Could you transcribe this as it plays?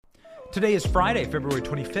Today is Friday, February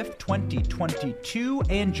 25th, 2022,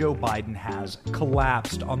 and Joe Biden has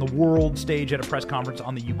collapsed on the world stage at a press conference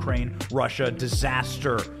on the Ukraine-Russia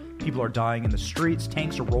disaster. People are dying in the streets,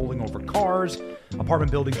 tanks are rolling over cars,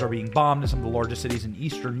 apartment buildings are being bombed in some of the largest cities in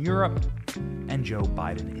Eastern Europe, and Joe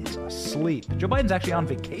Biden is asleep. Joe Biden's actually on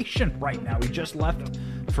vacation right now. He just left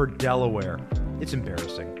for Delaware. It's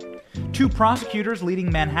embarrassing. Two prosecutors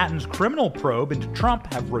leading Manhattan's criminal probe into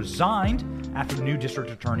Trump have resigned after the new district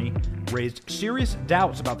attorney raised serious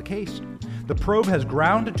doubts about the case. The probe has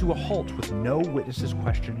ground to a halt with no witnesses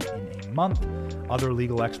questioned in a month. Other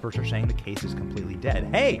legal experts are saying the case is completely dead.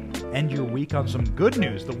 Hey, end your week on some good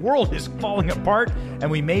news. The world is falling apart and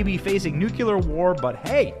we may be facing nuclear war, but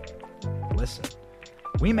hey, listen.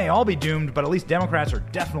 We may all be doomed, but at least Democrats are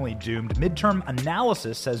definitely doomed. Midterm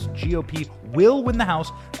analysis says GOP will win the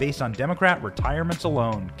House based on Democrat retirements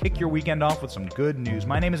alone. Kick your weekend off with some good news.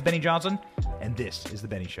 My name is Benny Johnson, and this is The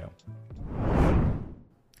Benny Show.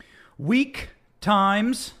 Weak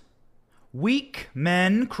times, weak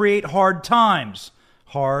men create hard times.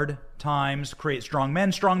 Hard times create strong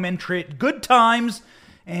men create good times,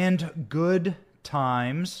 and good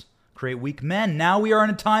times create weak men. Now we are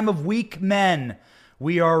in a time of weak men.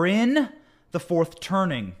 We are in the fourth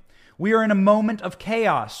turning. We are in a moment of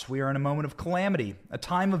chaos. We are in a moment of calamity, a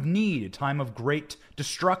time of need, a time of great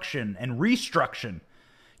destruction and restruction.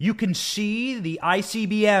 You can see the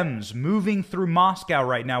ICBMs moving through Moscow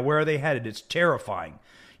right now. Where are they headed? It's terrifying.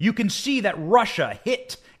 You can see that Russia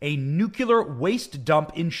hit a nuclear waste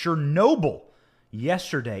dump in Chernobyl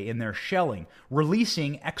yesterday in their shelling,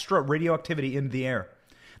 releasing extra radioactivity into the air.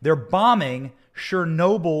 They're bombing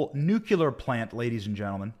Chernobyl nuclear plant, ladies and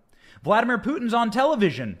gentlemen. Vladimir Putin's on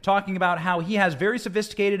television talking about how he has very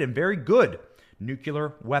sophisticated and very good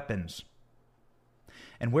nuclear weapons.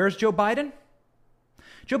 And where's Joe Biden?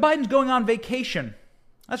 Joe Biden's going on vacation.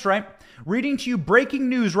 That's right. Reading to you breaking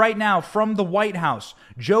news right now from the White House.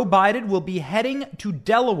 Joe Biden will be heading to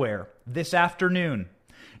Delaware this afternoon.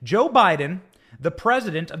 Joe Biden, the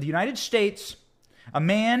President of the United States, a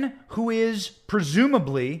man who is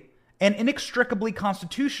presumably and inextricably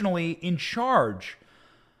constitutionally in charge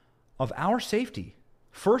of our safety,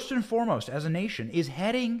 first and foremost as a nation, is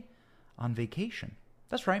heading on vacation.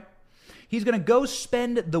 That's right. He's going to go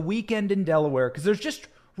spend the weekend in Delaware because there's just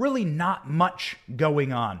really not much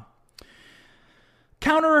going on.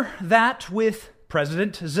 Counter that with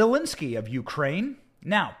President Zelensky of Ukraine.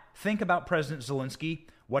 Now, think about President Zelensky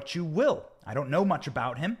what you will. I don't know much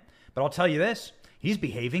about him, but I'll tell you this. He's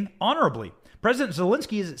behaving honorably. President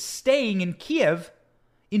Zelensky is staying in Kiev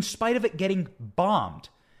in spite of it getting bombed.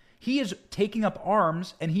 He is taking up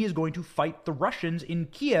arms and he is going to fight the Russians in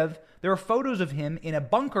Kiev. There are photos of him in a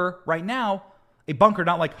bunker right now. A bunker,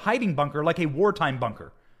 not like hiding bunker, like a wartime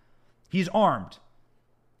bunker. He's armed.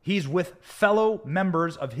 He's with fellow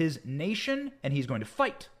members of his nation and he's going to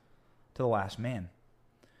fight to the last man.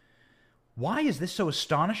 Why is this so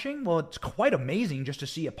astonishing? Well, it's quite amazing just to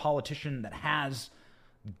see a politician that has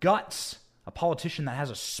guts, a politician that has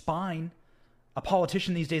a spine, a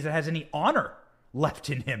politician these days that has any honor left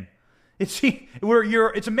in him. It's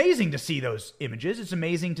amazing to see those images. It's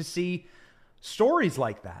amazing to see stories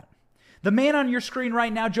like that. The man on your screen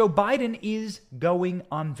right now, Joe Biden, is going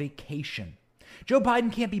on vacation. Joe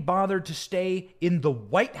Biden can't be bothered to stay in the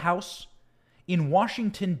White House in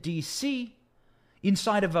Washington, D.C.,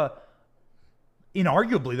 inside of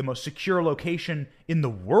inarguably the most secure location in the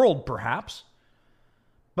world, perhaps.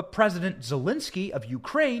 But President Zelensky of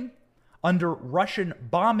Ukraine, under Russian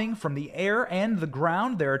bombing from the air and the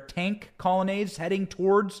ground, there are tank colonnades heading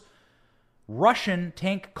towards Russian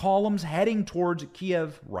tank columns heading towards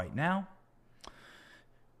Kiev right now.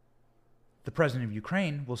 The president of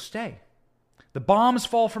Ukraine will stay. The bombs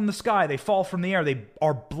fall from the sky. They fall from the air. They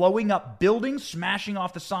are blowing up buildings, smashing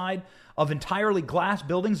off the side of entirely glass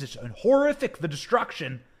buildings. It's horrific, the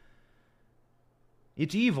destruction.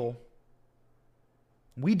 It's evil.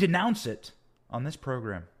 We denounce it on this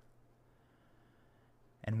program.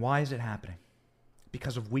 And why is it happening?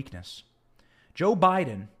 Because of weakness. Joe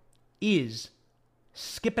Biden is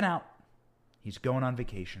skipping out. He's going on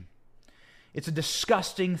vacation. It's a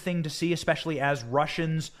disgusting thing to see, especially as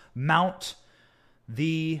Russians mount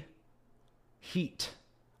the heat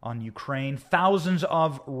on Ukraine. Thousands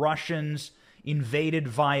of Russians invaded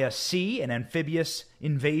via sea, an amphibious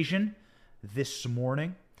invasion this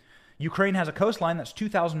morning. Ukraine has a coastline that's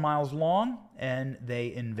 2,000 miles long, and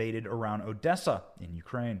they invaded around Odessa in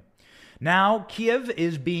Ukraine. Now, Kiev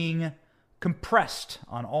is being compressed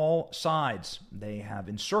on all sides. They have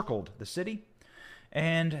encircled the city,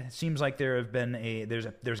 and it seems like there's going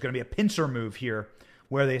to be a pincer move here,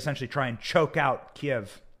 where they essentially try and choke out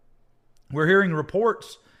Kiev. We're hearing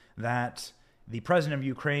reports that the president of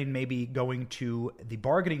Ukraine may be going to the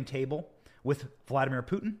bargaining table with Vladimir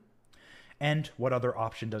Putin. And what other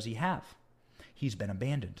option does he have? He's been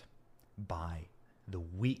abandoned by the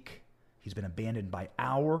weak. He's been abandoned by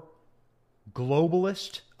our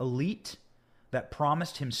globalist elite that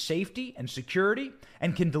promised him safety and security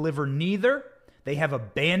and can deliver neither. They have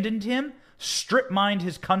abandoned him, strip-mined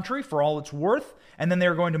his country for all it's worth, and then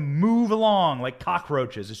they're going to move along like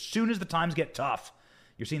cockroaches as soon as the times get tough.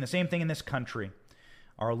 You're seeing the same thing in this country.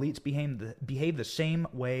 Our elites behave the same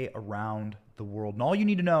way around the world. And all you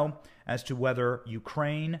need to know as to whether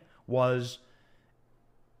Ukraine was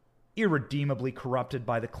irredeemably corrupted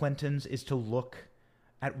by the Clintons is to look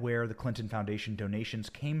at where the Clinton Foundation donations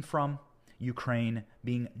came from, Ukraine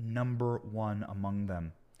being number one among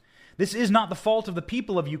them. This is not the fault of the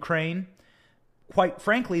people of Ukraine. Quite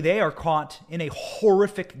frankly, they are caught in a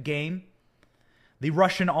horrific game. The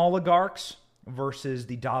Russian oligarchs versus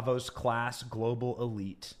the Davos class global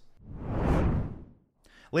elite.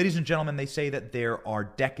 Ladies and gentlemen, they say that there are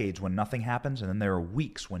decades when nothing happens, and then there are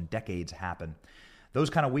weeks when decades happen. Those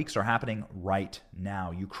kind of weeks are happening right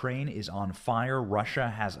now. Ukraine is on fire, Russia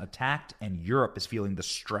has attacked, and Europe is feeling the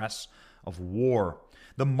stress of war.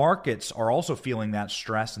 The markets are also feeling that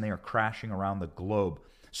stress, and they are crashing around the globe.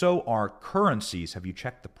 So are currencies. Have you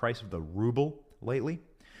checked the price of the ruble lately?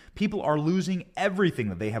 People are losing everything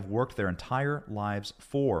that they have worked their entire lives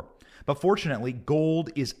for. But fortunately,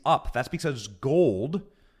 gold is up. That's because gold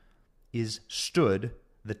is stood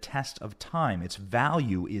the test of time. Its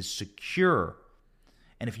value is secure.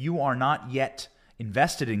 And if you are not yet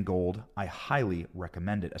invested in gold, I highly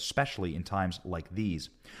recommend it, especially in times like these.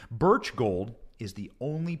 Birch Gold is the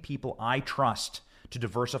only people I trust to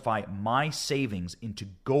diversify my savings into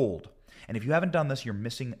gold. And if you haven't done this, you're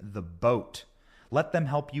missing the boat. Let them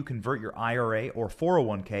help you convert your IRA or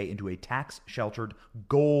 401k into a tax-sheltered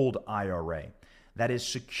gold IRA that is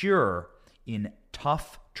secure in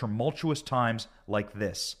tough, tumultuous times like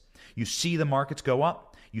this. You see the markets go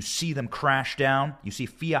up, you see them crash down, you see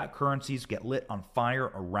fiat currencies get lit on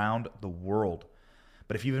fire around the world.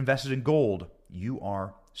 But if you've invested in gold, you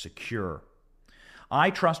are secure. I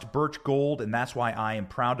trust Birch Gold, and that's why I am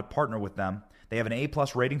proud to partner with them. They have an A+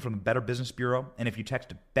 rating from the Better Business Bureau, and if you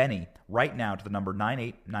text Benny right now to the number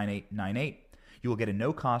 989898, you will get a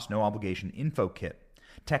no-cost, no-obligation info kit.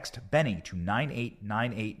 Text Benny to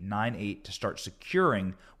 989898 to start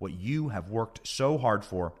securing what you have worked so hard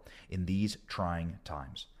for in these trying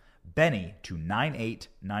times. Benny to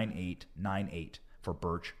 989898 for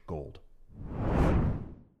Birch Gold.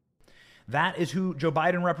 That is who Joe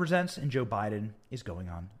Biden represents, and Joe Biden is going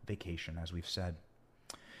on vacation, as we've said.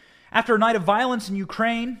 After a night of violence in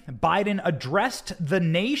Ukraine, Biden addressed the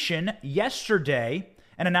nation yesterday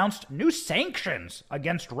and announced new sanctions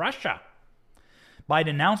against Russia.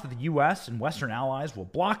 Biden announced that the U.S. and Western allies will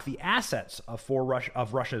block the assets of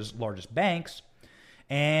Russia's largest banks,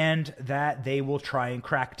 and that they will try and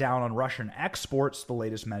crack down on Russian exports. The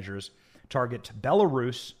latest measures target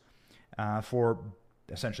Belarus for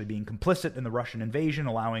essentially being complicit in the Russian invasion,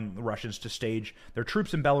 allowing the Russians to stage their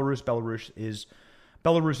troops in Belarus.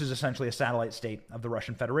 Belarus is essentially a satellite state of the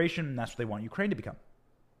Russian Federation, and that's what they want Ukraine to become.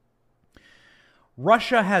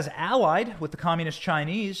 Russia has allied with the communist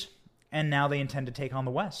Chinese, and now they intend to take on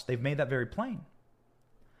the West. They've made that very plain.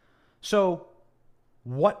 So,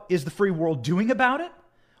 what is the free world doing about it?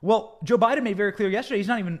 Well, Joe Biden made very clear yesterday he's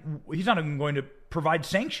not even going to provide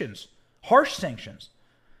sanctions, harsh sanctions.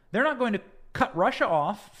 They're not going to cut Russia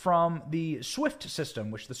off from the SWIFT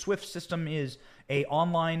system, which the SWIFT system is an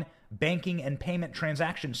online banking and payment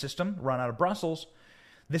transaction system run out of Brussels.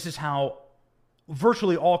 This is how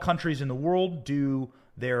virtually all countries in the world do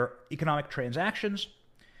their economic transactions.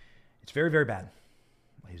 It's very, very bad,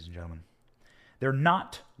 ladies and gentlemen. They're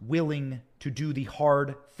not willing to do the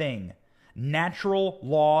hard thing. Natural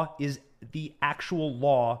law is the actual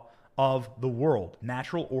law of the world.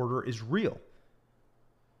 Natural order is real.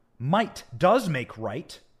 Might does make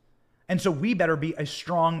right, and so we better be a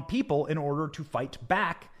strong people in order to fight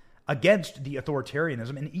back against the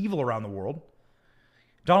authoritarianism and evil around the world.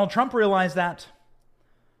 Donald Trump realized that,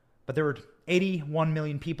 but there were 81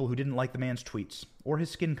 million people who didn't like the man's tweets or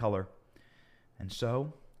his skin color, and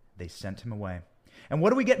so they sent him away. And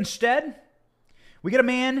what do we get instead? We get a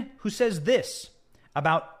man who says this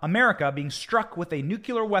about America being struck with a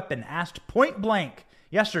nuclear weapon, asked point blank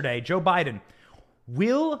yesterday, Joe Biden,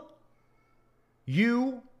 will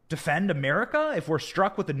you defend America if we're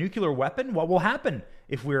struck with a nuclear weapon? What will happen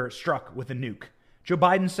if we're struck with a nuke? Joe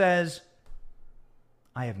Biden says,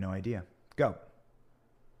 I have no idea. Go.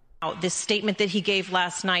 This statement that he gave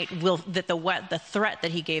last night the threat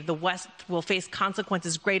that he gave, the West will face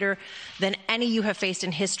consequences greater than any you have faced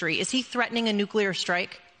in history. Is he threatening a nuclear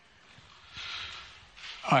strike?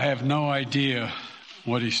 I have no idea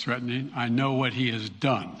what he's threatening. I know what he has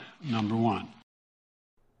done, number one.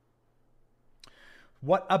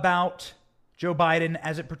 What about Joe Biden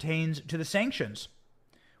as it pertains to the sanctions?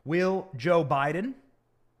 Will Joe Biden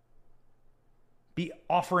be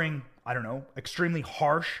offering, extremely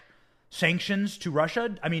harsh sanctions to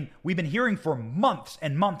Russia? I mean, we've been hearing for months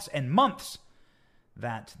and months and months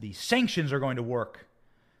that the sanctions are going to work,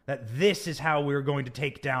 that this is how we're going to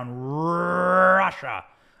take down Russia,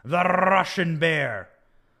 the Russian bear.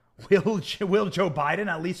 Will Joe Biden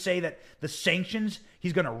at least say that the sanctions,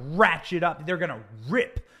 he's going to ratchet up, they're going to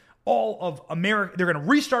rip all of America, they're going to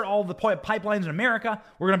restart all of the pipelines in America,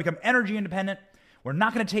 we're going to become energy independent, we're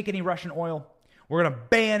not going to take any Russian oil, we're going to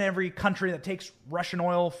ban every country that takes Russian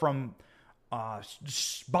oil from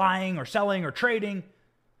buying or selling or trading,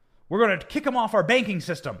 we're going to kick them off our banking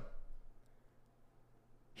system.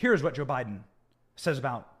 Here's what Joe Biden says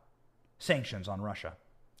about sanctions on Russia.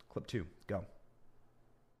 Clip 2, go.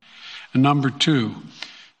 And number two,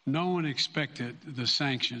 no one expected the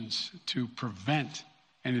sanctions to prevent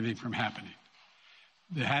anything from happening.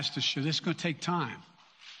 This is going to take time,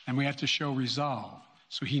 and we have to show resolve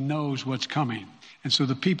so he knows what's coming. And so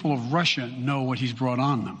the people of Russia know what he's brought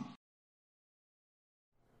on them.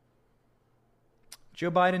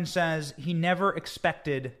 Joe Biden says he never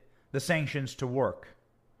expected the sanctions to work.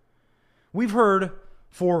 We've heard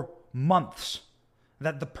for months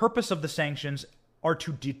that the purpose of the sanctions are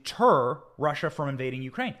to deter Russia from invading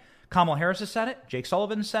Ukraine. Kamala Harris has said it. Jake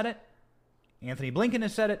Sullivan said it. Anthony Blinken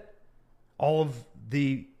has said it. All of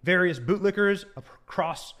the various bootlickers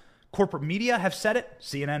across corporate media have said it.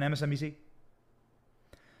 CNN, MSNBC.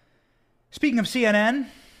 Speaking of CNN,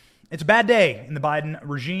 it's a bad day in the Biden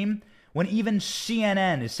regime when even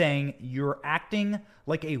CNN is saying you're acting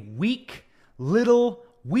like a weak-kneed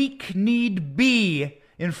bee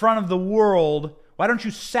in front of the world. Why don't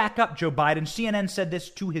you sack up, Joe Biden? CNN said this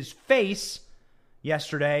to his face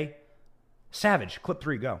yesterday. Savage. Clip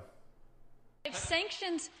 3, go. If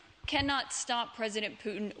sanctions cannot stop President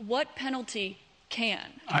Putin, what penalty can?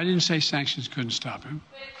 I didn't say sanctions couldn't stop him.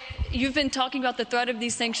 You've been talking about the threat of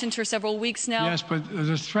these sanctions for several weeks now. Yes, but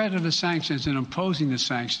the threat of the sanctions and imposing the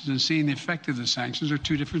sanctions and seeing the effect of the sanctions are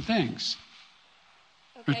two different things.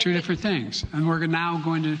 They're two different things. And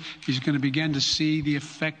he's going to begin to see the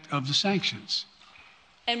effect of the sanctions.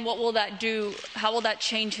 And what will that do? How will that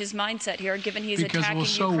change his mindset here, given he's attacking Ukraine?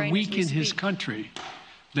 Because we'll so weaken his country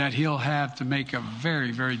that he'll have to make a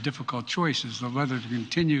very, very difficult choice as to whether to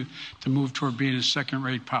continue to move toward being a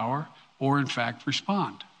second-rate power or, in fact,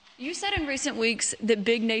 respond. You said in recent weeks that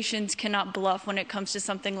big nations cannot bluff when it comes to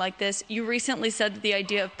something like this. You recently said that the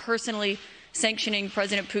idea of personally sanctioning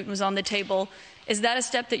President Putin was on the table. Is that a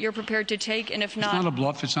step that you're prepared to take? And if not... It's not a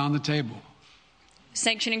bluff. It's on the table.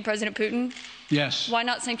 Sanctioning President Putin? Yes. Why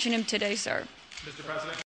not sanction him today, sir? Mr.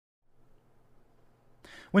 President.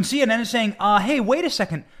 When CNN is saying, hey, wait a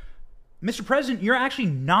second, Mr. President, you're actually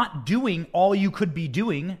not doing all you could be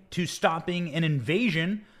doing to stopping an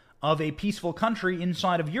invasion of a peaceful country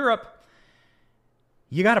inside of Europe,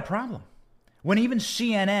 you got a problem. When even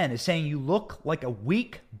CNN is saying you look like a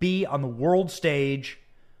weak bee on the world stage,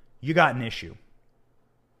 you got an issue.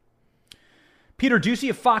 Peter Doocy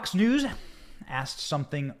of Fox News asked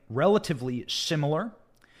something relatively similar,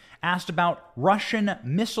 asked about Russian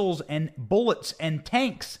missiles and bullets and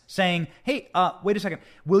tanks, saying, hey, wait a second,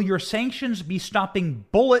 will your sanctions be stopping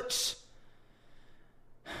bullets?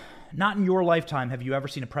 Not in your lifetime have you ever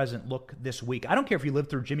seen a president look this weak. I don't care if you lived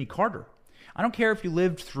through Jimmy Carter. I don't care if you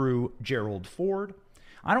lived through Gerald Ford.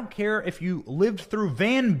 I don't care if you lived through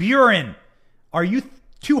Van Buren. Are you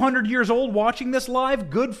 200 years old watching this live?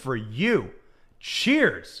 Good for you.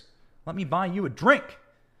 Cheers. Let me buy you a drink.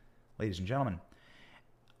 Ladies and gentlemen,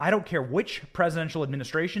 I don't care which presidential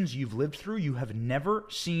administrations you've lived through, you have never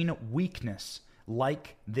seen weakness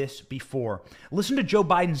like this before. Listen to Joe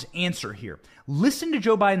Biden's answer here. Listen to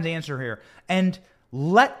Joe Biden's answer here. And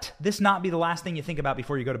let this not be the last thing you think about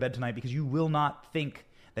before you go to bed tonight, because you will not think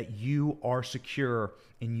that you are secure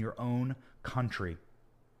in your own country.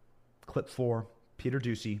 Clip 4, Peter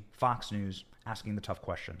Doocy, Fox News, asking the tough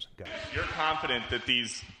questions. Go. You're confident that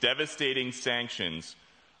these devastating sanctions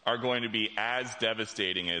are going to be as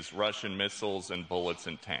devastating as Russian missiles and bullets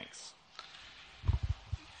and tanks?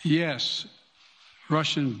 Yes.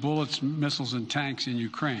 Russian bullets, missiles, and tanks in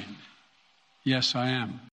Ukraine. Yes, I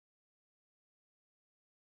am.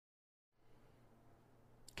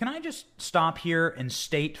 Can I just stop here and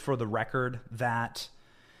state for the record that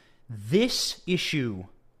This issue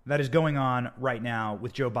that is going on right now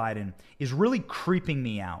with Joe Biden is really creeping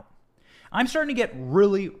me out. I'm starting to get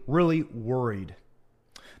really, really worried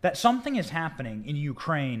that something is happening in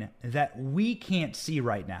Ukraine that we can't see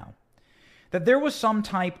right now. That there was some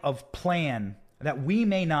type of plan that we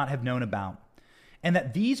may not have known about, and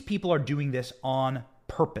that these people are doing this on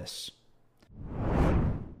purpose.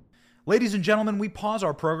 Ladies and gentlemen, we pause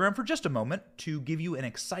our program for just a moment to give you an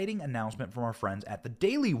exciting announcement from our friends at The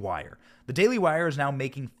Daily Wire. The Daily Wire is now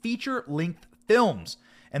making feature-length films,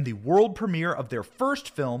 and the world premiere of their first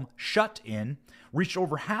film, Shut In, reached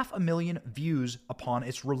over 500,000 views upon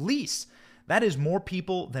its release. That is more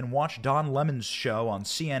people than watch Don Lemon's show on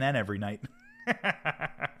CNN every night.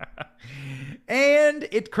 And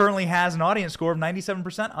it currently has an audience score of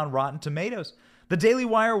 97% on Rotten Tomatoes. The Daily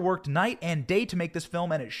Wire worked night and day to make this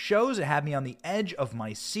film, and it shows. It had me on the edge of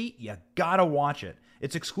my seat. You gotta watch it.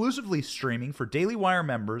 It's exclusively streaming for Daily Wire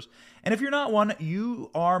members, and if you're not one,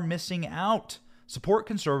 you are missing out. Support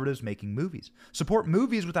conservatives making movies. Support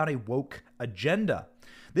movies without a woke agenda.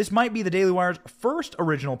 This might be the Daily Wire's first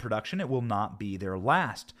original production. It will not be their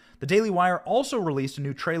last. The Daily Wire also released a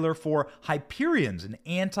new trailer for Hyperions, an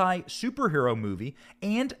anti-superhero movie,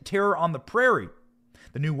 and Terror on the Prairie,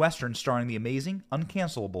 the new Western starring the amazing,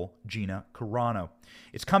 uncancelable Gina Carano.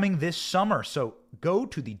 It's coming this summer, so go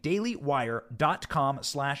to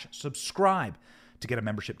thedailywire.com/subscribe to get a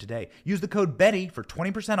membership today. Use the code Betty for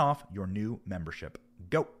 20% off your new membership.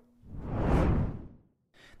 Go.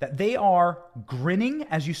 That they are grinning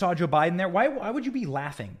as you saw Joe Biden there. Why would you be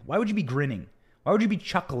laughing? Why would you be grinning? Why would you be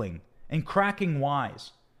chuckling and cracking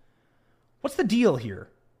wise? What's the deal here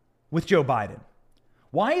with Joe Biden?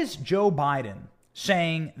 Why is Joe Biden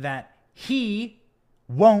saying that he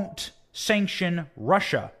won't sanction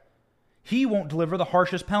Russia? He won't deliver the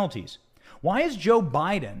harshest penalties. Why is Joe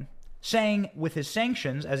Biden saying with his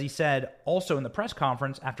sanctions, as he said also in the press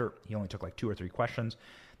conference after he only took like 2 or 3 questions,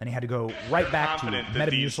 then he had to go right back to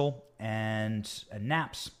Metamucil and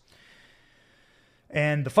naps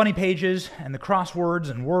and the funny pages and the crosswords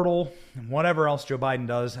and Wordle and whatever else Joe Biden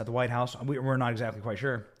does at the White House. We're not exactly quite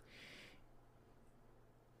sure.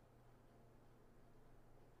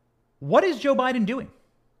 What is Joe Biden doing?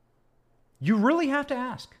 You really have to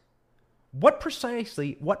ask. What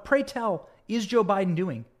pray tell, is Joe Biden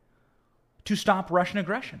doing to stop Russian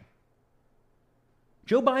aggression?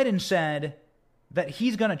 Joe Biden said that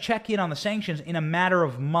he's going to check in on the sanctions in a matter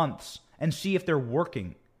of months and see if they're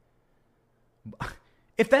working.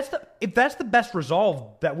 If that's the best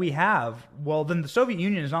resolve that we have, well, then the Soviet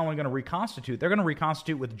Union is not only going to reconstitute, they're going to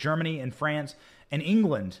reconstitute with Germany and France and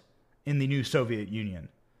England in the new Soviet Union.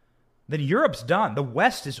 Then Europe's done. The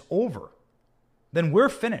West is over. Then we're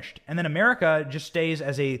finished. And then America just stays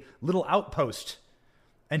as a little outpost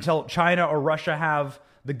until China or Russia have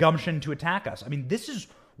the gumption to attack us. I mean, this is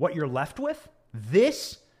what you're left with?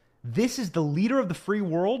 This is the leader of the free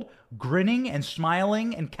world grinning and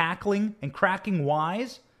smiling and cackling and cracking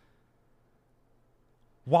wise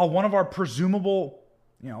while one of our presumable,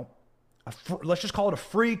 let's just call it a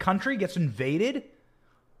free country gets invaded?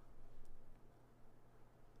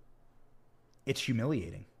 It's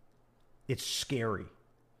humiliating. It's scary.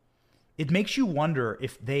 It makes you wonder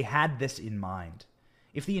if they had this in mind.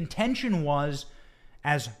 If the intention was,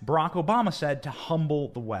 as Barack Obama said, to humble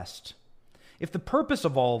the West. If the purpose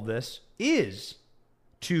of all of this is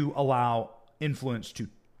to allow influence to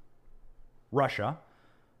Russia,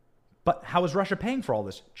 but how is Russia paying for all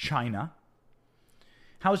this? China.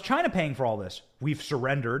 How is China paying for all this? We've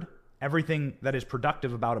surrendered everything that is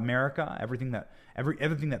productive about America, everything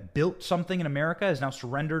that built something in America is now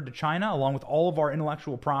surrendered to China, along with all of our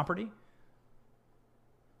intellectual property,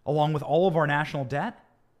 along with all of our national debt.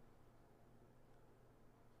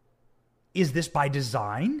 Is this by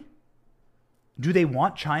design? Do they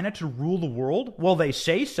want China to rule the world? Well, they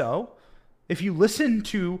say so. If you listen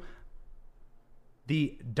to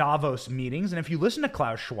the Davos meetings and if you listen to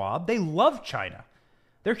Klaus Schwab, they love China.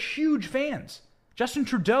 They're huge fans. Justin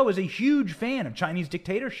Trudeau is a huge fan of Chinese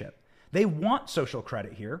dictatorship. They want social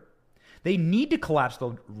credit here. They need to collapse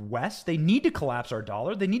the West. They need to collapse our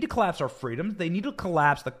dollar. They need to collapse our freedoms. They need to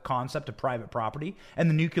collapse the concept of private property and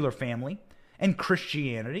the nuclear family and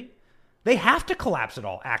Christianity. They have to collapse it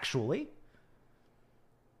all, actually,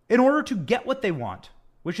 in order to get what they want,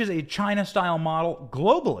 which is a China-style model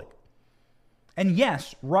globally. And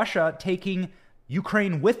yes, Russia taking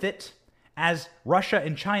Ukraine with it as Russia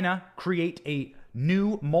and China create a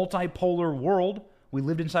new multipolar world. We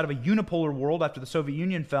lived inside of a unipolar world after the Soviet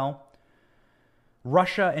Union fell.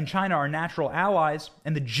 Russia and China are natural allies,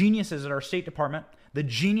 and the geniuses at our State Department, the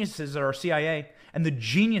geniuses at our CIA, and the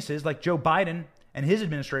geniuses like Joe Biden and his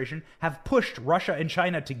administration have pushed Russia and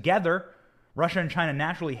China together. Russia and China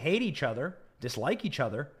naturally hate each other, dislike each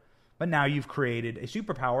other, but now you've created a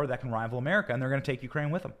superpower that can rival America, and they're going to take Ukraine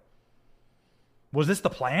with them. Was this the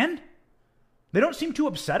plan? They don't seem too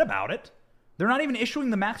upset about it. They're not even issuing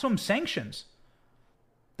the maximum sanctions.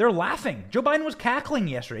 They're laughing. Joe Biden was cackling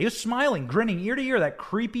yesterday. He was smiling, grinning ear to ear, that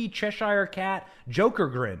creepy Cheshire cat Joker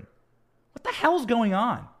grin. What the hell's going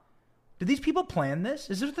on? Did these people plan this?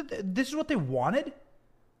 This is what they wanted?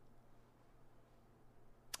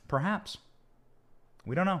 Perhaps.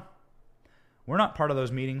 We don't know. We're not part of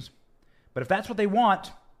those meetings. But if that's what they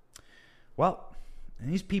want, well,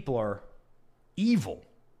 these people are evil.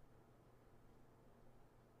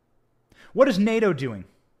 What is NATO doing?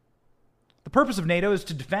 The purpose of NATO is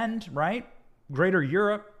to defend, right, greater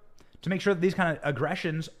Europe, to make sure that these kind of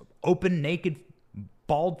aggressions, open, naked,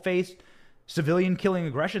 bald-faced, civilian-killing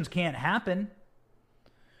aggressions can't happen.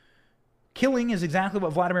 Killing is exactly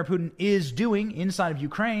what Vladimir Putin is doing inside of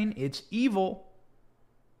Ukraine. It's evil.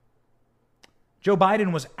 Joe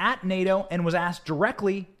Biden was at NATO and was asked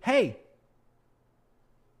directly, hey,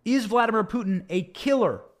 is Vladimir Putin a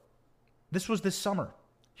killer? This was this summer.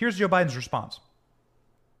 Here's Joe Biden's response.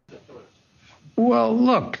 Well,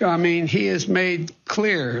 look, I mean, he has made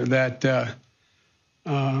clear that the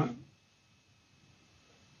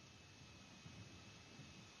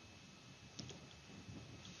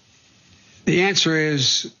answer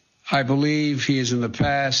is, I believe he has in the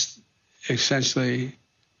past essentially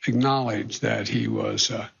acknowledged that he was,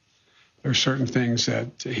 there are certain things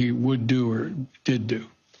that he would do or did do.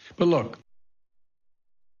 But look.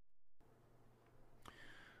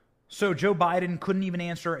 So Joe Biden couldn't even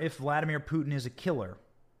answer if Vladimir Putin is a killer.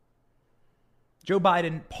 Joe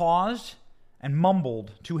Biden paused and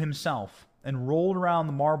mumbled to himself and rolled around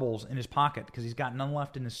the marbles in his pocket because he's got none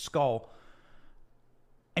left in his skull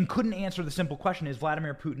and couldn't answer the simple question, is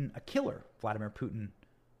Vladimir Putin a killer? Vladimir Putin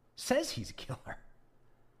says he's a killer.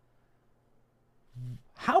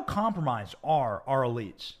 How compromised are our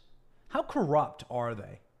elites? How corrupt are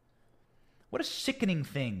they? What a sickening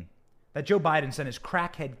thing that Joe Biden sent his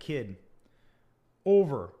crackhead kid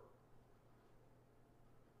over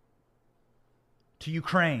to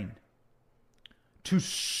Ukraine to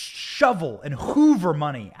shovel and hoover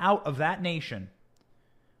money out of that nation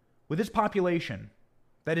with its population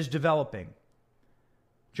that is developing.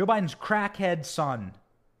 Joe Biden's crackhead son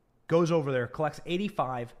goes over there, collects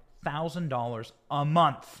 $85,000 a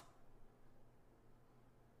month.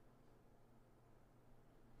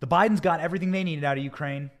 The Bidens got everything they needed out of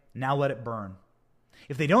Ukraine. Now let it burn.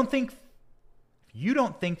 If you don't think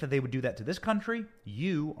that they would do that to this country,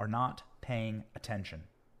 you are not paying attention.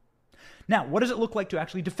 Now, what does it look like to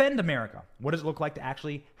actually defend America? What does it look like to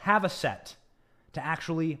actually have a set, to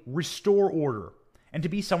actually restore order, and to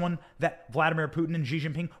be someone that Vladimir Putin and Xi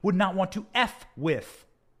Jinping would not want to F with?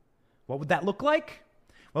 What would that look like?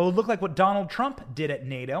 Well, it would look like what Donald Trump did at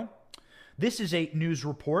NATO. This is a news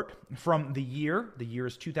report from the year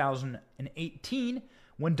is 2018,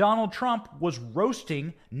 when Donald Trump was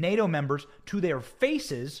roasting NATO members to their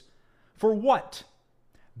faces for what?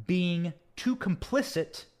 Being too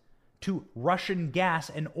complicit to Russian gas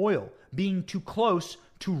and oil, being too close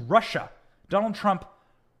to Russia. Donald Trump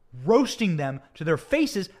roasting them to their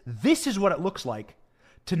faces. This is what it looks like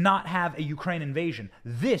to not have a Ukraine invasion.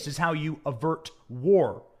 This is how you avert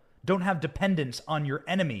war. Don't have dependence on your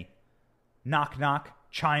enemy. Knock, knock,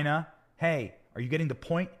 China. Hey, are you getting the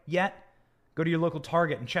point yet? Go to your local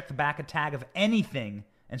Target and check the back of tag of anything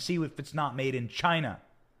and see if it's not made in China.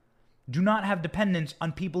 Do not have dependence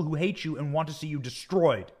on people who hate you and want to see you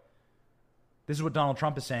destroyed. This is what Donald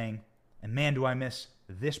Trump is saying, and man, do I miss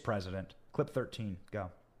this president. Clip 13,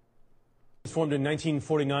 go. Formed in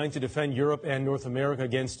 1949 to defend Europe and North America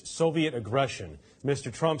against Soviet aggression.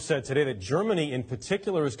 Mr. Trump said today that Germany in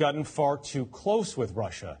particular has gotten far too close with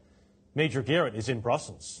Russia. Major Garrett is in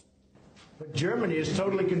Brussels. But Germany is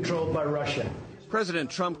totally controlled by Russia. President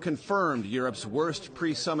Trump confirmed Europe's worst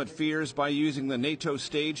pre-summit fears by using the NATO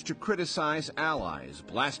stage to criticize allies,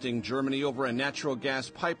 blasting Germany over a natural gas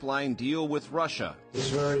pipeline deal with Russia. It's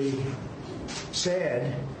very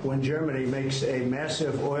sad when Germany makes a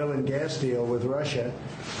massive oil and gas deal with Russia,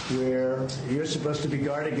 where you're supposed to be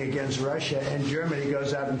guarding against Russia, and Germany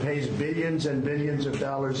goes out and pays billions and billions of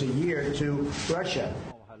dollars a year to Russia.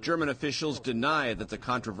 German officials deny that the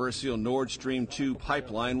controversial Nord Stream 2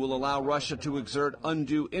 pipeline will allow Russia to exert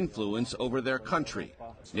undue influence over their country.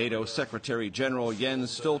 NATO Secretary General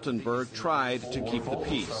Jens Stoltenberg tried to keep the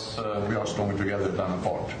peace. We are stronger together than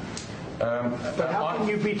apart. But how can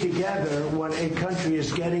you be together when a country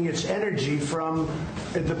is getting its energy from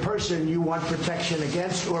the person you want protection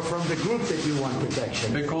against or from the group that you want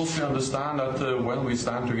protection? Because we understand that when we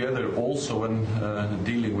stand together also when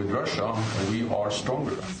dealing with Russia, we are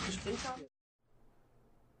stronger.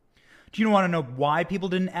 Do you want to know why people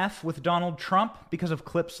didn't F with Donald Trump? Because of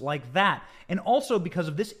clips like that. And also because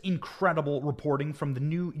of this incredible reporting from the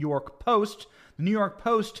New York Post. The New York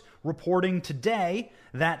Post reporting today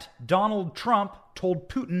that Donald Trump told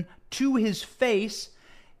Putin to his face,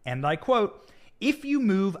 and I quote, "If you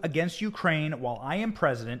move against Ukraine while I am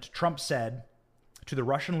president," Trump said to the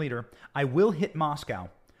Russian leader, "I will hit Moscow."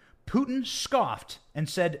 Putin scoffed and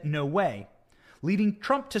said, "No way," leading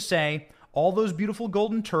Trump to say, "All those beautiful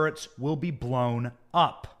golden turrets will be blown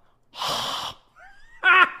up."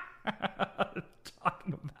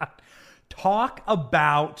 Talk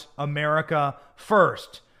about America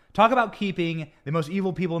first. Talk about keeping the most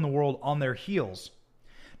evil people in the world on their heels.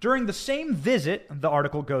 During the same visit, the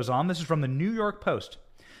article goes on, this is from the New York Post,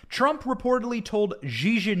 Trump reportedly told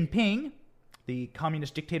Xi Jinping, the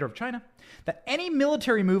communist dictator of China, that any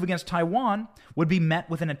military move against Taiwan would be met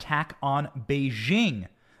with an attack on Beijing.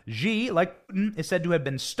 Xi, like Putin, is said to have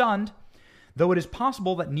been stunned, though it is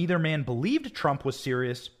possible that neither man believed Trump was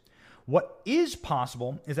serious. What is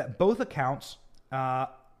possible is that both accounts have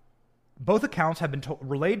been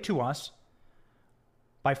relayed to us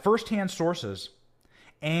by first-hand sources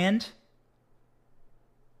and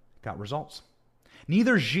got results.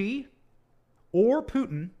 Neither Xi or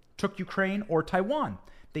Putin took Ukraine or Taiwan.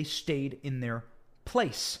 They stayed in their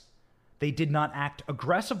place. They did not act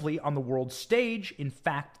aggressively on the world stage. In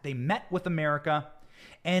fact, they met with America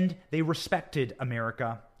and they respected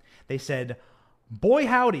America. They said, boy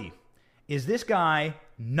howdy, is this guy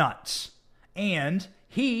nuts? And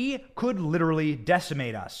he could literally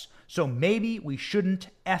decimate us. So maybe we shouldn't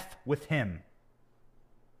F with him.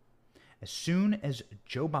 As soon as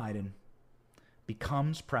Joe Biden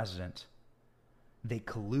becomes president, they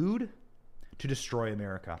collude to destroy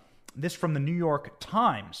America. This from the New York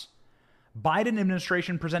Times. Biden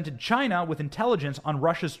administration presented China with intelligence on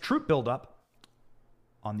Russia's troop buildup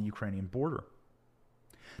on the Ukrainian border.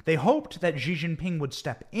 They hoped that Xi Jinping would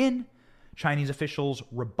step in. Chinese officials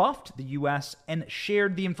rebuffed the U.S. and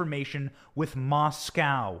shared the information with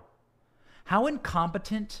Moscow. How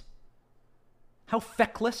incompetent, how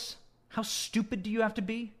feckless, how stupid do you have to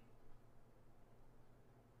be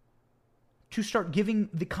to start giving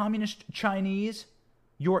the communist Chinese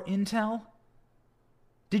your intel?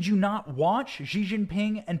 Did you not watch Xi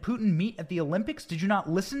Jinping and Putin meet at the Olympics? Did you not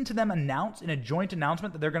listen to them announce in a joint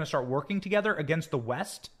announcement that they're going to start working together against the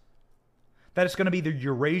West? That it's going to be the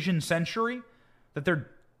Eurasian century? That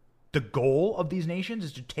the goal of these nations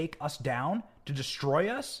is to take us down, to destroy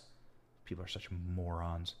us? People are such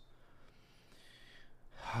morons.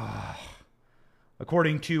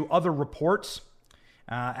 According to other reports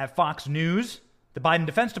at Fox News, the Biden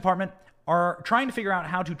Defense Department are trying to figure out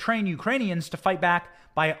how to train Ukrainians to fight back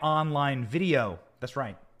by online video. That's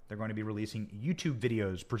right. They're going to be releasing YouTube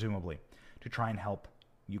videos, presumably, to try and help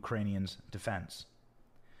Ukrainians' defense.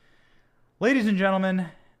 Ladies and gentlemen,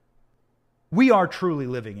 we are truly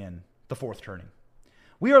living in the fourth turning.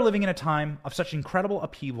 We are living in a time of such incredible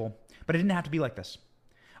upheaval, but it didn't have to be like this.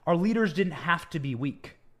 Our leaders didn't have to be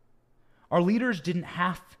weak. Our leaders didn't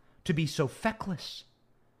have to be so feckless.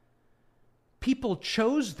 People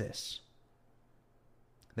chose this.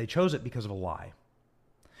 They chose it because of a lie.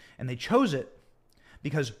 And they chose it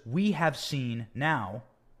because we have seen now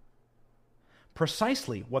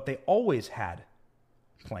precisely what they always had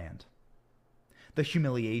planned. The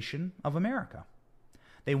humiliation of America.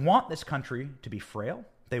 They want this country to be frail.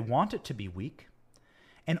 They want it to be weak.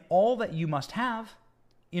 And all that you must have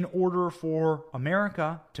in order for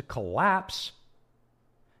America to collapse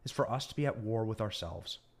is for us to be at war with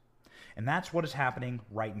ourselves. And that's what is happening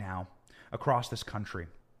right now across this country.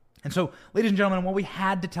 And so, ladies and gentlemen, while we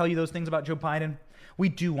had to tell you those things about Joe Biden, we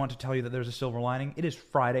do want to tell you that there's a silver lining. It is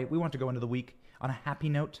Friday. We want to go into the week on a happy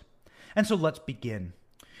note. And so let's begin.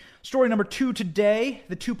 Story number 2 today,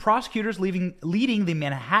 the 2 prosecutors leading the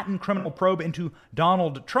Manhattan criminal probe into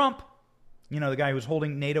Donald Trump, you know, the guy who's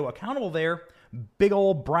holding NATO accountable there, big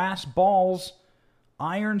old brass balls,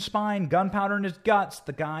 iron spine, gunpowder in his guts,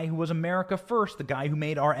 the guy who was America first, the guy who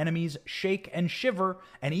made our enemies shake and shiver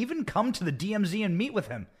and even come to the DMZ and meet with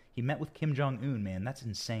him. He met with Kim Jong-un, man. That's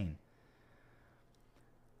insane.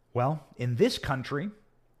 Well, in this country,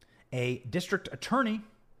 a district attorney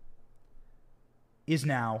is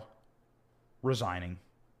now resigning.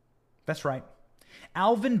 That's right.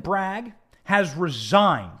 Alvin Bragg has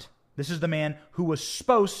resigned. This is the man who was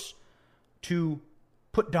supposed to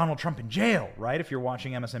put Donald Trump in jail, right? If you're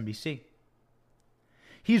watching MSNBC.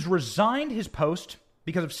 He's resigned his post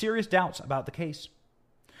because of serious doubts about the case.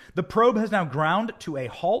 The probe has now ground to a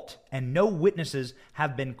halt, and no witnesses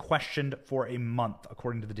have been questioned for a month,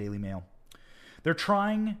 according to the Daily Mail. They're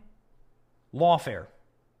trying lawfare.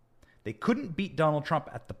 They couldn't beat Donald Trump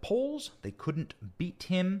at the polls. They couldn't beat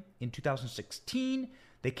him in 2016.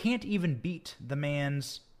 They can't even beat the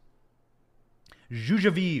man's joie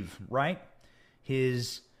de vivre, right?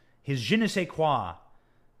 His je ne sais quoi.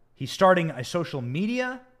 He's starting a social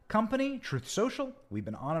media company, Truth Social. We've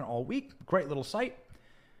been on it all week. Great little site.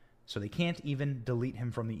 So they can't even delete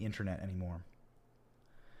him from the internet anymore.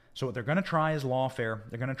 So what they're going to try is lawfare.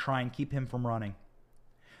 They're going to try and keep him from running.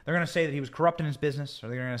 They're going to say that he was corrupt in his business, or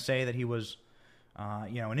they're going to say that he was,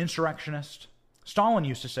 an insurrectionist. Stalin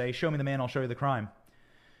used to say, "Show me the man, I'll show you the crime."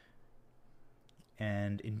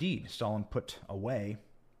 And indeed, Stalin put away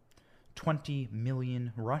 20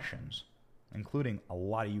 million Russians, including a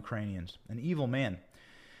lot of Ukrainians. An evil man.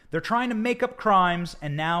 They're trying to make up crimes,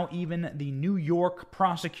 and now even the New York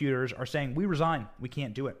prosecutors are saying, "We resign. We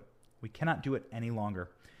can't do it. We cannot do it any longer."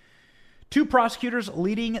 2 prosecutors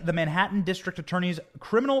leading the Manhattan District Attorney's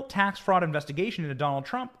criminal tax fraud investigation into Donald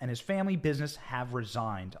Trump and his family business have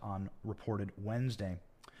resigned on reported Wednesday.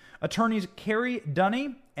 Attorneys Carrie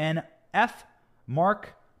Dunne and F.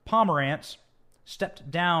 Mark Pomerantz stepped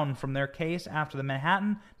down from their case after the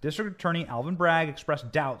Manhattan District Attorney Alvin Bragg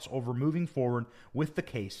expressed doubts over moving forward with the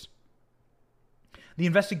case. The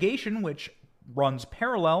investigation, which runs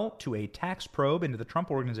parallel to a tax probe into the Trump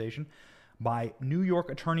Organization by New York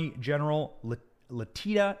Attorney General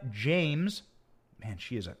Letitia James, man,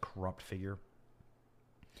 she is a corrupt figure,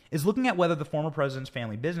 is looking at whether the former president's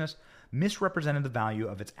family business misrepresented the value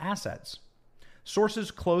of its assets. Sources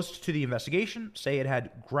close to the investigation say it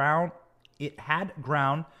had ground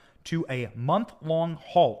to a month-long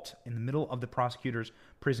halt in the middle of the prosecutor's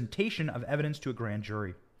presentation of evidence to a grand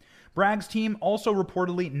jury. Bragg's team also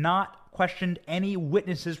reportedly not questioned any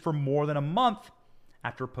witnesses for more than a month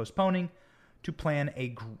after postponing to plan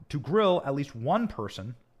to grill at least one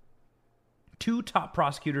person. 2 top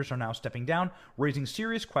prosecutors are now stepping down, raising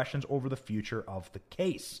serious questions over the future of the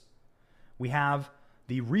case. We have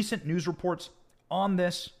the recent news reports on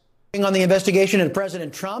this. On the investigation into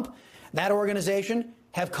President Trump, that organization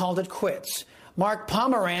have called it quits. Mark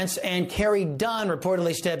Pomerantz and Carrie Dunne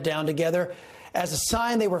reportedly stepped down together as a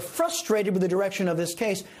sign they were frustrated with the direction of this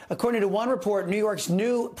case. According to one report, New York's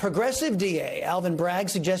new progressive DA, Alvin Bragg,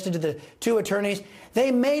 suggested to the 2 attorneys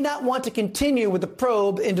they may not want to continue with the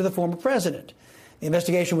probe into the former president. The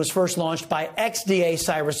investigation was first launched by ex-DA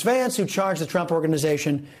Cyrus Vance, who charged the Trump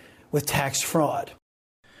Organization with tax fraud.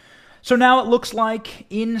 So now it looks like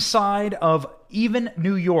inside of even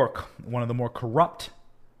New York, one of the more corrupt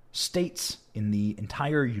states in the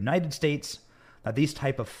entire United States, that these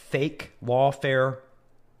type of fake lawfare,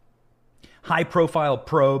 high-profile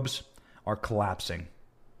probes are collapsing.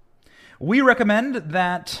 We recommend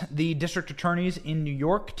that the district attorneys in New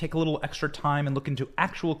York take a little extra time and look into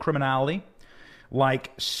actual criminality,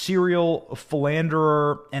 like serial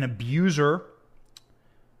philanderer and abuser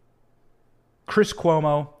Chris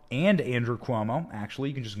Cuomo and Andrew Cuomo. Actually,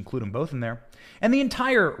 you can just include them both in there. And the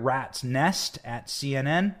entire rat's nest at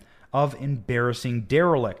CNN of embarrassing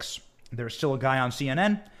derelicts. There's still a guy on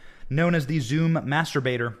CNN known as the Zoom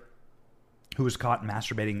masturbator who was caught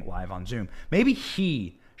masturbating live on Zoom. Maybe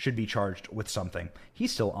he should be charged with something.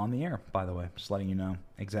 He's still on the air, by the way, just letting you know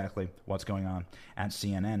exactly what's going on at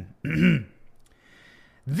CNN.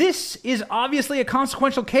 This is obviously a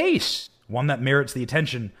consequential case, one that merits the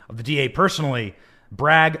attention of the DA personally.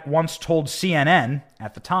 Bragg once told CNN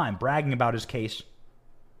at the time, bragging about his case.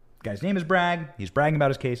 The guy's name is Bragg. He's bragging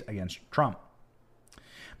about his case against Trump.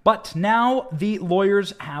 But now the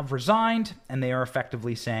lawyers have resigned, and they are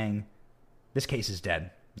effectively saying, this case is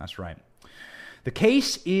dead. That's right. The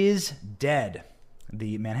case is dead.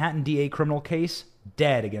 The Manhattan DA criminal case,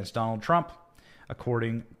 dead against Donald Trump,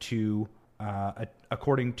 according to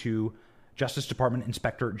Justice Department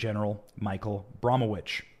Inspector General Michael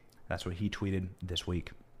Bromwich. That's what he tweeted this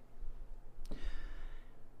week.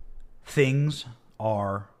 Things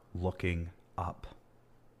are looking up.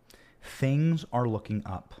 Things are looking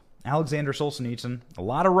up. Alexander Solzhenitsyn, a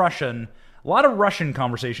lot of Russian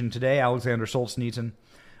conversation today. Alexander Solzhenitsyn,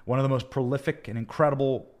 one of the most prolific and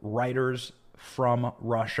incredible writers from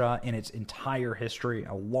Russia in its entire history,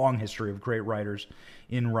 a long history of great writers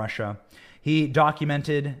in Russia. He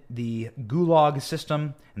documented the Gulag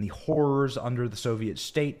system and the horrors under the Soviet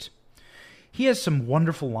state. He has some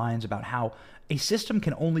wonderful lines about how a system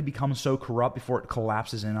can only become so corrupt before it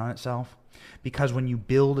collapses in on itself. Because when you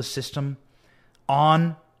build a system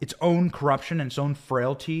on its own corruption and its own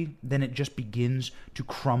frailty, then it just begins to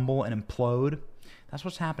crumble and implode. That's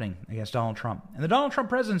what's happening against Donald Trump. And the Donald Trump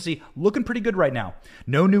presidency looking pretty good right now.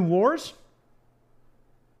 No new wars,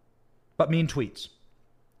 but mean tweets.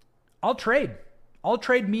 I'll trade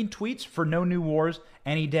mean tweets for no new wars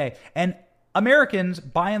any day. And Americans,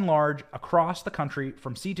 by and large, across the country,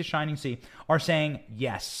 from sea to shining sea, are saying,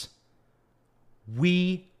 yes,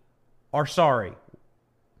 we are sorry.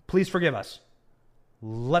 Please forgive us.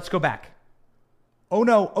 Let's go back. Oh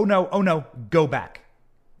no, oh no, oh no, go back.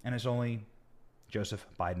 And it's only Joseph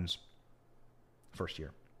Biden's first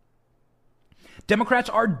year. Democrats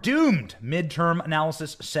are doomed, midterm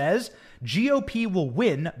analysis says. GOP will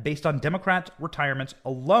win based on Democrat retirements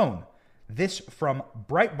alone. This from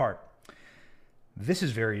Breitbart. This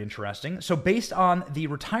is very interesting. So based on the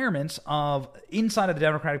retirements of inside of the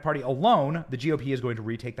Democratic Party alone, the GOP is going to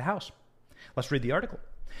retake the House. Let's read the article.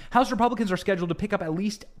 House Republicans are scheduled to pick up at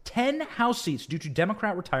least 10 House seats due to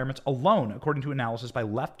Democrat retirements alone, according to analysis by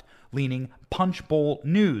left-leaning Punchbowl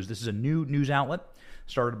News. This is a new news outlet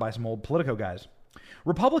started by some old Politico guys.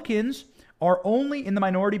 Republicans are only in the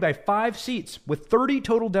minority by 5 seats, with 30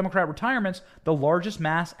 total Democrat retirements, the largest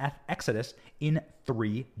mass exodus in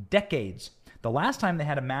 3 decades. The last time they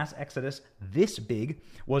had a mass exodus this big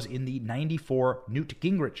was in the 94 Newt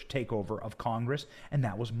Gingrich takeover of Congress, and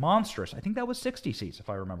that was monstrous. I think that was 60 seats, if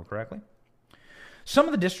I remember correctly. Some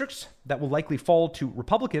of the districts that will likely fall to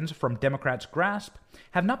Republicans from Democrats' grasp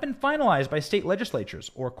have not been finalized by state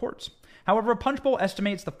legislatures or courts. However, Punchbowl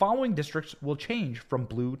estimates the following districts will change from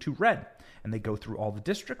blue to red, and they go through all the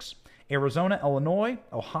districts: Arizona, Illinois,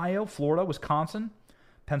 Ohio, Florida, Wisconsin,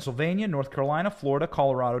 Pennsylvania, North Carolina, Florida,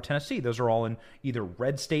 Colorado, Tennessee. Those are all in either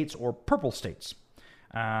red states or purple states.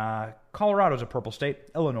 Colorado is a purple state.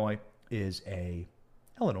 Illinois is a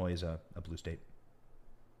blue state.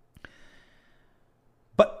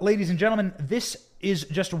 But, ladies and gentlemen, this is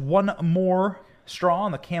just one more straw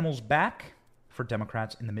on the camel's back for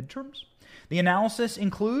Democrats in the midterms. The analysis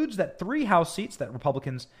includes that 3 House seats that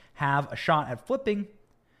Republicans have a shot at flipping,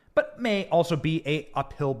 but may also be an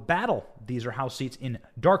uphill battle. These are House seats in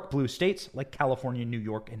dark blue states like California, New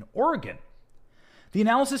York, and Oregon. The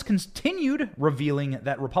analysis continued, revealing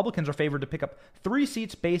that Republicans are favored to pick up 3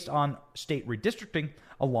 seats based on state redistricting,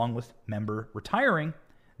 along with member retiring.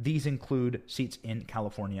 These include seats in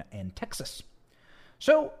California and Texas.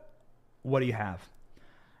 So, what do you have?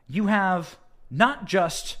 You have not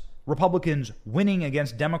just Republicans winning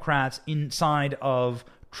against Democrats inside of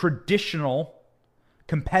traditional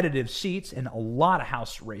competitive seats, and a lot of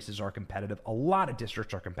House races are competitive. A lot of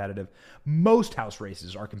districts are competitive. Most House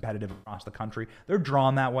races are competitive across the country. They're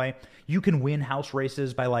drawn that way. You can win House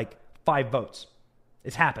races by like 5 votes.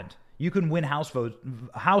 It's happened. You can win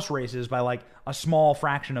House races by like a small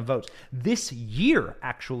fraction of votes. This year,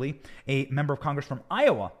 actually, a member of Congress from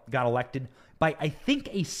Iowa got elected by, I think,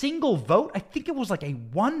 a single vote. I think it was like a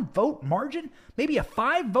 1-vote margin, maybe a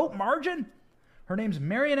 5-vote margin. Her name's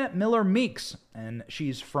Marionette Miller Meeks, and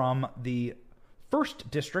she's from the 1st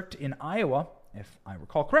District in Iowa, if I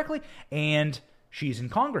recall correctly, and she's in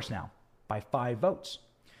Congress now by 5 votes.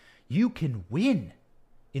 You can win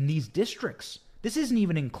in these districts. This isn't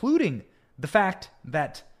even including the fact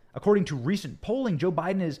that, according to recent polling, Joe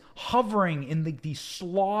Biden is hovering in the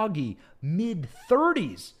sloggy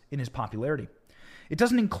mid-30s in his popularity. It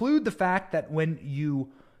doesn't include the fact that when you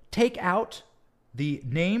take out the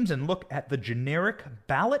names and look at the generic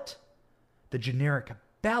ballot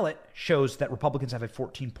shows that Republicans have a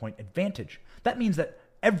 14-point advantage. That means that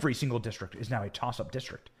every single district is now a toss-up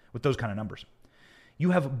district with those kind of numbers.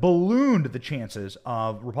 You have ballooned the chances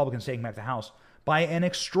of Republicans taking back the House by an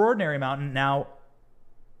extraordinary amount. And now,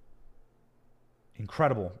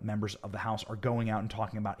 incredible members of the House are going out and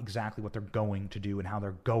talking about exactly what they're going to do and how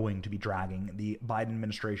they're going to be dragging the Biden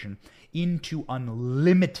administration into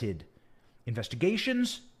unlimited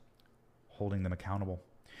investigations, holding them accountable.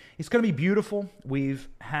 It's going to be beautiful. We've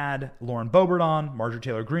had Lauren Boebert on, Marjorie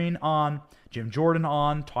Taylor Greene on, Jim Jordan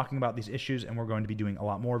on, talking about these issues, and we're going to be doing a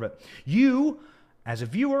lot more of it. You, as a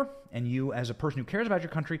viewer, and you as a person who cares about your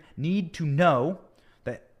country, need to know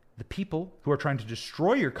that the people who are trying to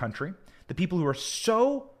destroy your country, the people who are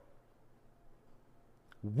so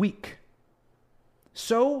weak,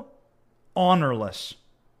 so honorless,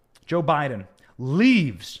 Joe Biden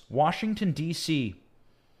leaves Washington, D.C.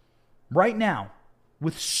 right now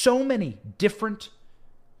with so many different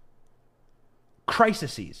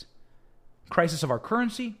crises. Crisis of our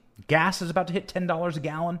currency. Gas is about to hit $10 a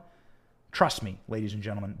gallon. Trust me, ladies and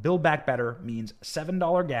gentlemen, Build Back Better means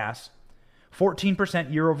 $7 gas,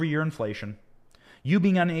 14% year-over-year inflation, you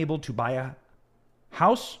being unable to buy a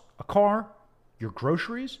house, a car, your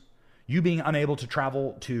groceries, you being unable to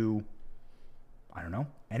travel to, I don't know,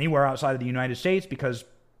 anywhere outside of the United States because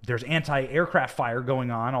there's anti-aircraft fire going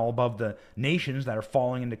on all above the nations that are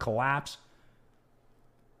falling into collapse.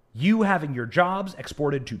 You having your jobs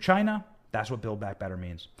exported to China, that's what Build Back Better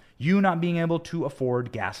means. You not being able to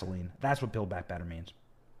afford gasoline, that's what Build Back Better means.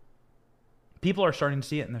 People are starting to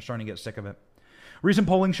see it and they're starting to get sick of it. Recent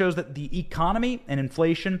polling shows that the economy and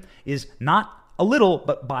inflation is not a little,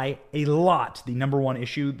 but by a lot, the number one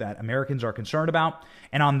issue that Americans are concerned about.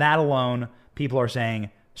 And on that alone, people are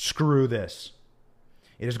saying, screw this.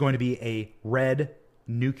 It is going to be a red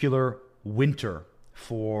nuclear winter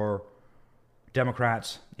for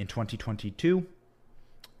Democrats in 2022.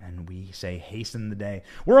 And we say hasten the day.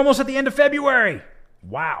 We're almost at the end of February.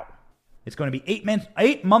 Wow. It's going to be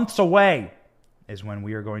 8 months away is when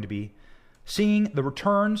we are going to be seeing the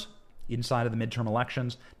returns inside of the midterm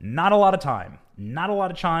elections. Not a lot of time. Not a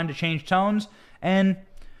lot of time to change tones. And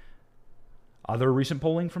other recent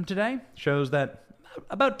polling from today shows that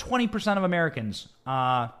about 20% of Americans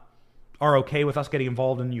are okay with us getting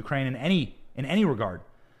involved in Ukraine in any regard.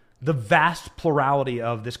 The vast plurality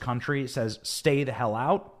of this country says stay the hell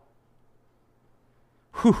out.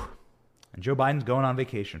 Whew. And Joe Biden's going on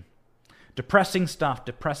vacation. Depressing stuff.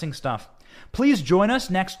 Please join us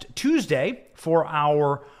next Tuesday for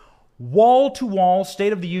our wall-to-wall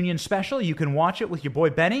State of the Union special. You can watch it with your boy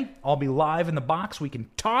Benny. I'll be live in the box. We can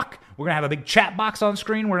talk. We're going to have a big chat box on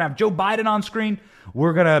screen. We're going to have Joe Biden on screen.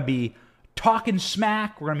 We're going to be talking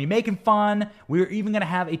smack. We're going to be making fun. We're even going to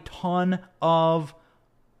have a ton of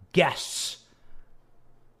guests,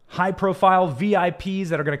 high-profile VIPs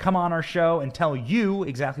that are going to come on our show and tell you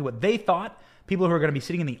exactly what they thought. People who are going to be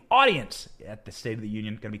sitting in the audience at the State of the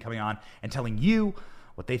Union going to be coming on and telling you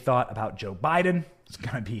what they thought about Joe Biden. It's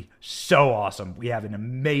going to be so awesome. We have an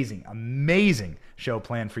amazing, amazing show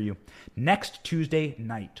planned for you next Tuesday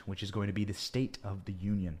night, which is going to be the State of the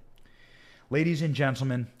Union. Ladies and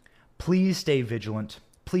gentlemen, please stay vigilant.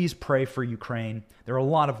 Please pray for Ukraine. There are a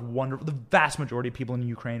lot of the vast majority of people in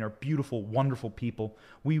Ukraine are beautiful, wonderful people.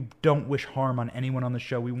 We don't wish harm on anyone on the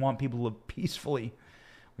show. We want people to live peacefully.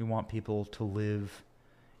 We want people to live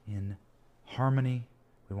in harmony.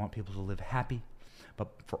 We want people to live happy. But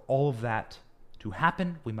for all of that to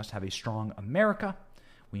happen, we must have a strong America.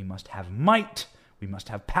 We must have might. We must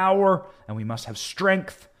have power. And we must have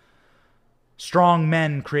strength. Strong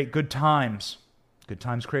men create good times. Good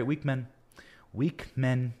times create weak men. Weak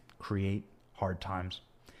men create hard times.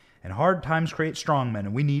 And hard times create strong men.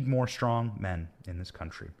 And we need more strong men in this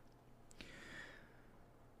country.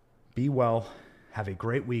 Be well. Have a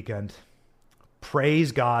great weekend.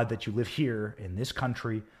 Praise God that you live here in this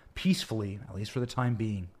country peacefully, at least for the time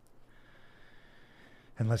being.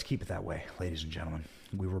 And let's keep it that way, ladies and gentlemen.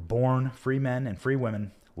 We were born free men and free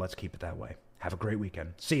women. Let's keep it that way. Have a great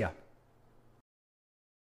weekend. See ya.